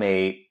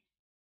automate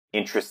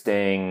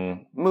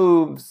interesting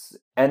moves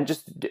and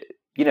just,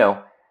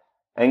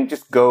 and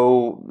just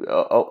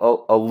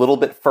go a little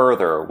bit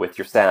further with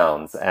your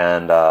sounds.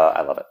 And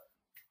I love it.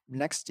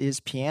 Next is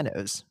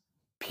pianos.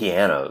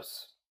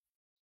 Pianos.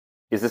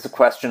 Is this a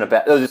question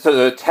about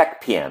so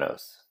tech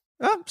pianos?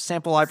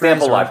 Sample libraries.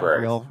 Sample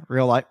libraries.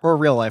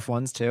 Real life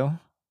ones too.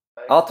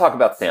 I'll talk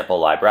about sample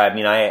library. I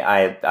mean,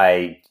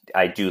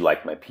 I do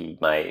like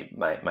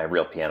my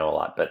real piano a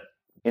lot, but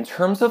in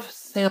terms of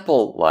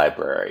sample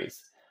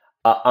libraries,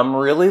 I'm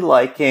really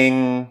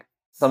liking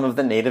some of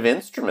the Native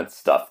Instruments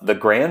stuff. The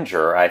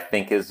Grandeur, I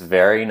think, is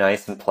very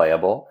nice and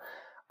playable.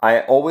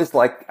 I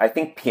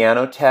think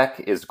Piano Tech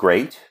is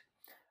great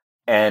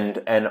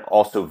and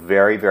also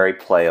very, very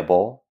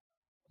playable.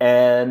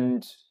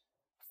 And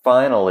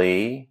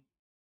finally,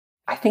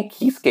 I think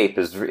Keyscape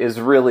is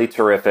really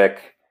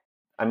terrific.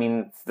 I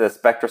mean, the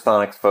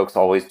Spectrasonics folks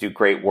always do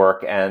great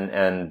work,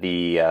 and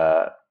the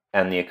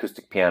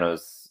acoustic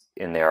pianos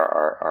in there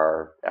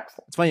are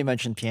excellent. It's funny you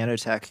mentioned Piano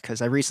Tech,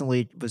 because I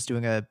recently was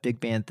doing a big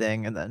band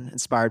thing, and then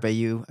inspired by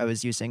you, I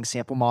was using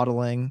sample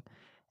modeling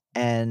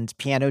and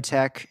Piano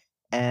Tech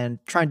and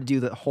trying to do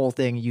the whole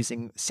thing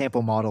using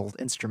sample modeled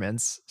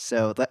instruments.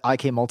 So the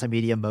IK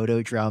Multimedia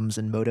Moto drums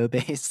and Moto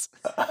bass.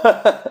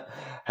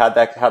 How'd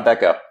that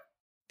go?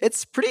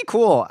 It's pretty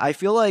cool. I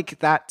feel like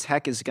that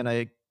tech is gonna,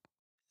 I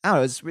don't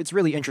know, it's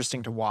really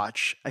interesting to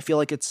watch. I feel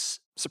like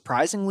it's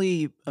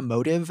surprisingly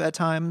emotive at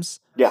times.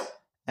 Yeah,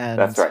 and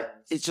that's right.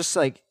 It's just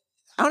like,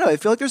 I don't know, I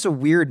feel like there's a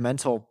weird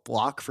mental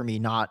block for me.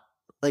 Not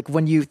like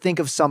when you think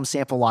of some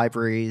sample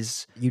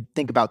libraries, you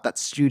think about that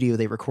studio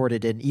they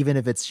recorded in, even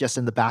if it's just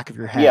in the back of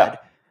your head. Yeah.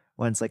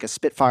 When it's like a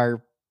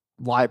Spitfire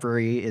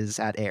library is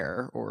at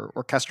Air, or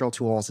Orchestral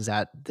Tools is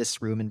at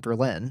this room in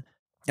Berlin.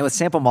 And with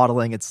sample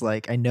modeling, it's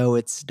like, I know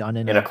it's done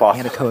in a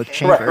anechoic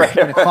chamber, right.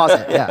 in a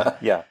closet. Yeah.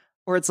 Yeah.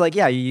 Or it's like,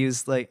 yeah, you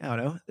use like, I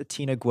don't know, the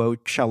Tina Guo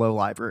cello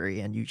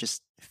library, and you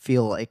just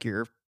feel like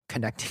you're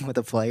connecting with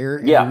a player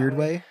in a weird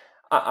way.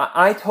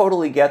 I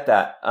totally get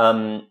that.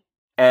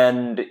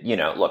 And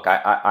look,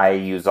 I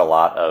use a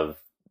lot of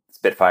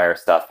Spitfire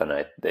stuff,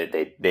 and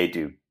they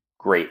do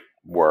great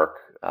work,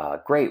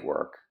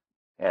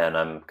 and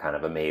I'm kind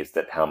of amazed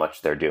at how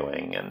much they're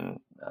doing, and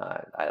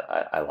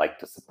I like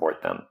to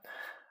support them.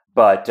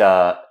 But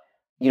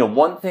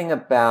one thing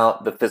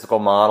about the physical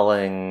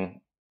modeling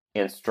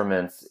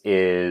instruments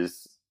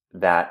is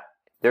that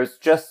there's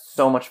just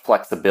so much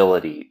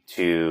flexibility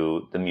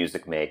to the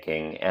music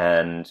making,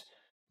 and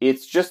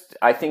it's just,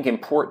 I think,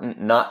 important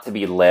not to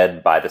be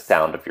led by the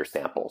sound of your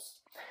samples.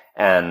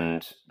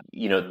 And,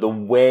 the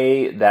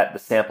way that the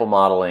sample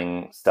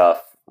modeling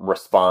stuff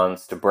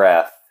responds to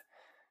breath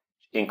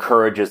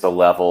encourages a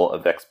level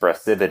of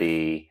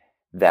expressivity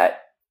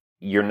that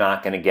you're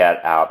not going to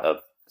get out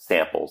of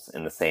samples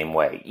in the same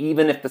way.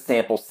 Even if the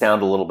samples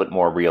sound a little bit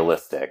more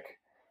realistic,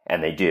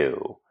 and they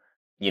do,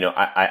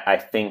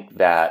 I think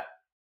that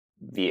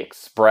the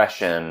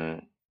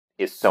expression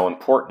is so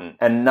important,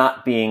 and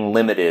not being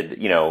limited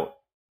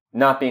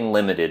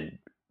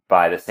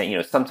by the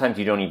same, sometimes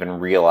you don't even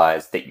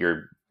realize that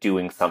you're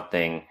doing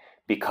something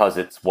because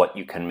it's what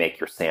you can make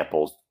your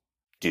samples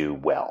do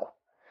well.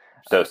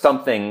 So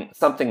something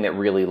that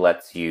really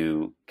lets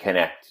you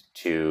connect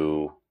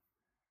to,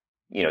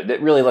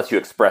 that really lets you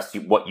express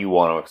what you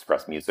want to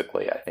express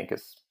musically, I think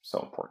is so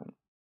important.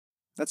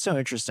 That's so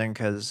interesting,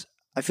 because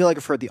I feel like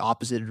I've heard the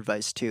opposite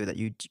advice too, that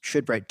you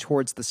should write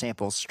towards the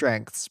sample's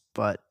strengths,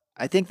 but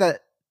I think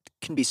that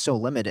can be so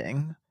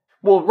limiting.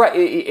 Well, right.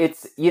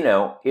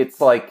 It's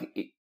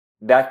like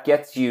that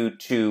gets you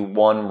to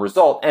one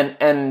result.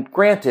 And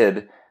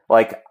granted,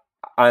 like,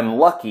 I'm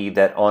lucky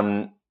that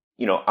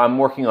I'm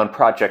working on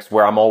projects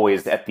where I'm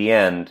always at the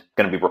end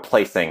going to be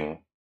replacing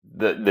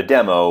the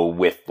demo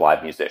with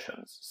live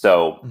musicians.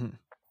 So,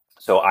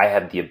 so I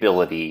have the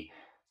ability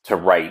to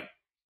write,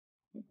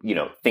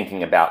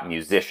 thinking about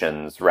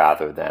musicians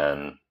rather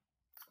than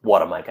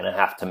what am I going to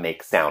have to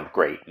make sound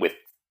great with,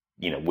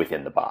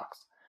 within the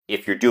box.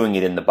 If you're doing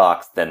it in the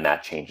box, then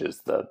that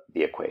changes the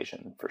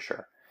equation for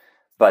sure.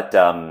 But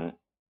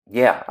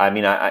yeah, I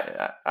mean,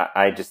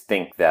 I just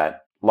think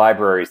that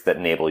libraries that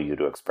enable you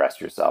to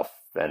express yourself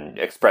and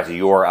express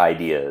your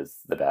ideas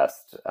the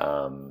best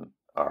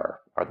are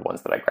the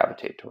ones that I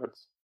gravitate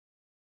towards.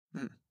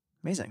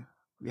 Amazing.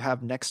 We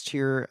have next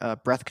here a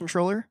breath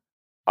controller.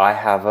 I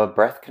have a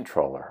breath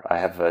controller. I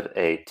have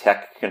a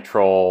Tech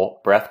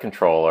Control breath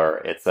controller.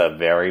 It's a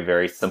very,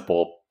 very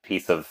simple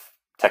piece of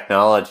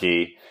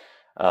technology,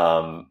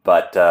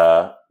 but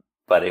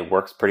it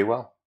works pretty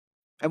well.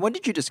 And when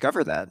did you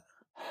discover that?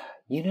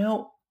 You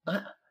know,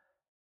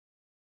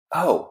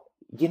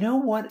 you know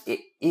what?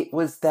 It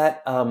was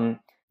that, Arnie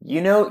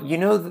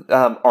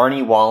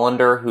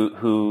Wallander,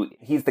 who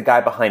he's the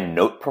guy behind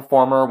Note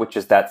Performer, which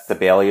is that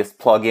Sibelius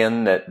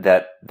plugin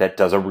that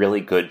does a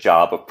really good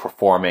job of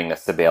performing a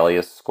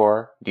Sibelius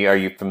score. Are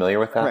you familiar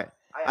with that? Right.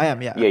 I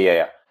am, yeah.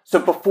 Yeah. So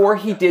before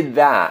he did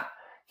that,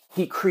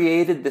 he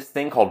created this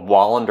thing called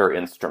Wallander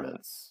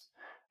Instruments.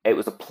 It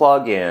was a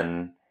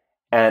plugin,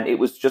 and it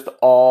was just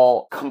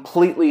all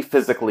completely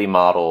physically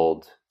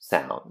modeled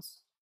sounds.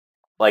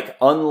 Like,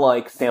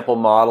 unlike sample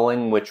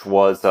modeling, which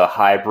was a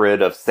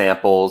hybrid of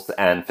samples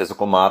and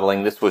physical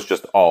modeling, this was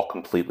just all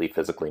completely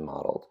physically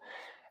modeled.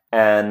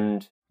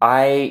 And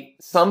I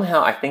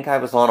think I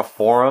was on a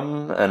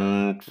forum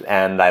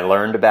and I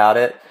learned about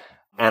it,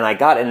 and I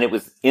got it, and it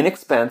was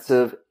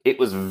inexpensive. It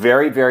was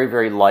very, very,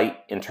 very light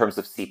in terms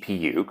of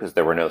CPU because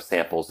there were no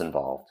samples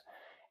involved.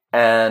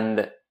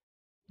 And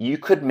you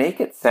could make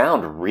it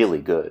sound really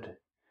good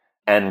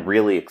and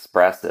really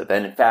expressive.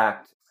 And in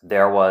fact,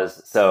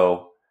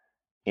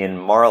 in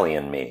Marley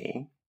and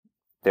Me,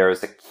 there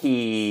is a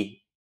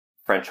key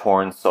French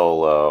horn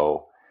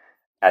solo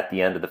at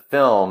the end of the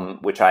film,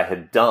 which I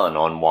had done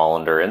on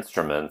Wallander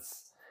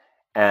Instruments,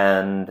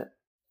 and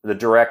the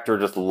director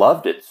just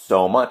loved it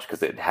so much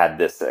because it had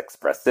this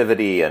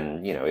expressivity,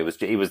 and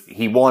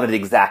he wanted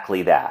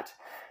exactly that,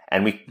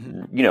 and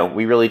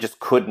we really just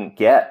couldn't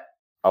get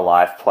a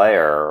live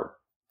player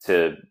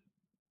to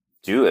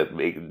do it,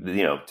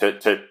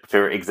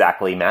 to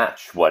exactly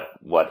match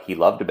what he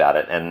loved about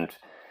it. And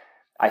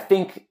I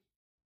think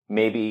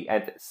maybe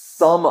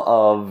some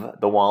of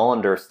the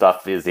Wallander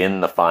stuff is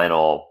in the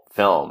final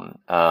film.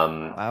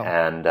 Wow.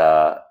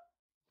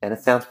 And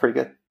it sounds pretty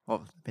good.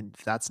 Well, I mean,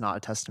 if that's not a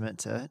testament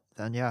to it,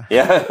 then yeah.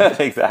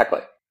 Yeah, exactly.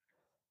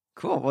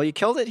 Cool. Well, you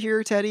killed it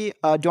here, Teddy.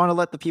 Do you want to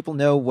let the people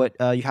know what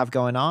you have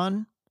going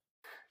on?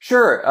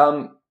 Sure.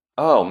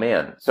 Oh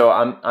man. So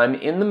I'm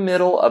in the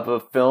middle of a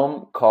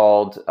film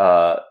called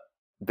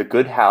The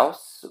Good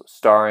House,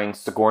 starring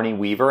Sigourney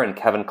Weaver and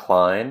Kevin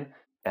Kline.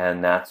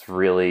 And that's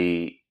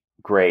really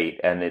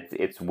great. And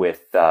it's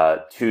with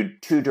two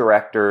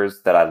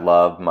directors that I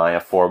love,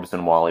 Maya Forbes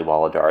and Wally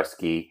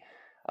Wolodarski.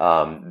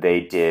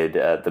 They did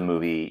the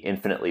movie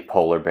Infinitely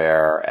Polar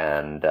Bear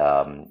and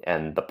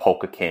The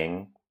Polka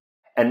King.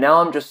 And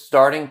now I'm just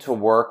starting to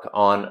work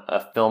on a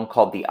film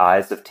called The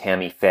Eyes of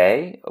Tammy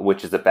Faye,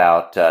 which is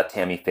about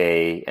Tammy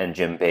Faye and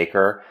Jim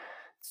Baker.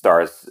 It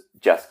stars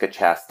Jessica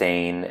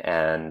Chastain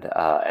and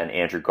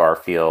Andrew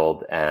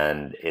Garfield,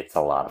 and it's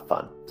a lot of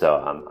fun. So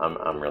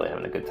I'm really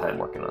having a good time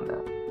working on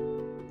that.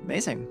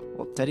 Amazing.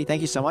 Well, Teddy,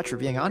 thank you so much for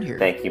being on here.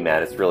 Thank you,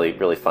 Matt. It's really,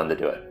 really fun to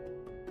do it.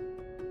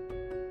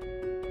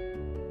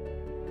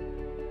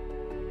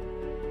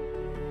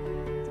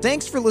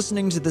 Thanks for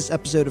listening to this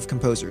episode of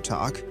Composer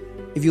Talk.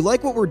 If you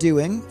like what we're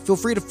doing, feel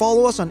free to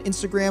follow us on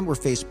Instagram or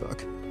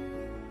Facebook.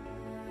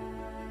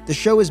 The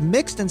show is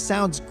mixed and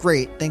sounds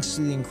great thanks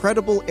to the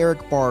incredible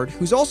Eric Bard,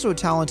 who's also a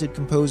talented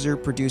composer,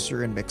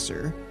 producer, and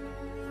mixer.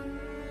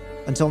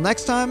 Until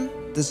next time,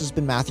 this has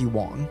been Matthew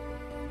Wong.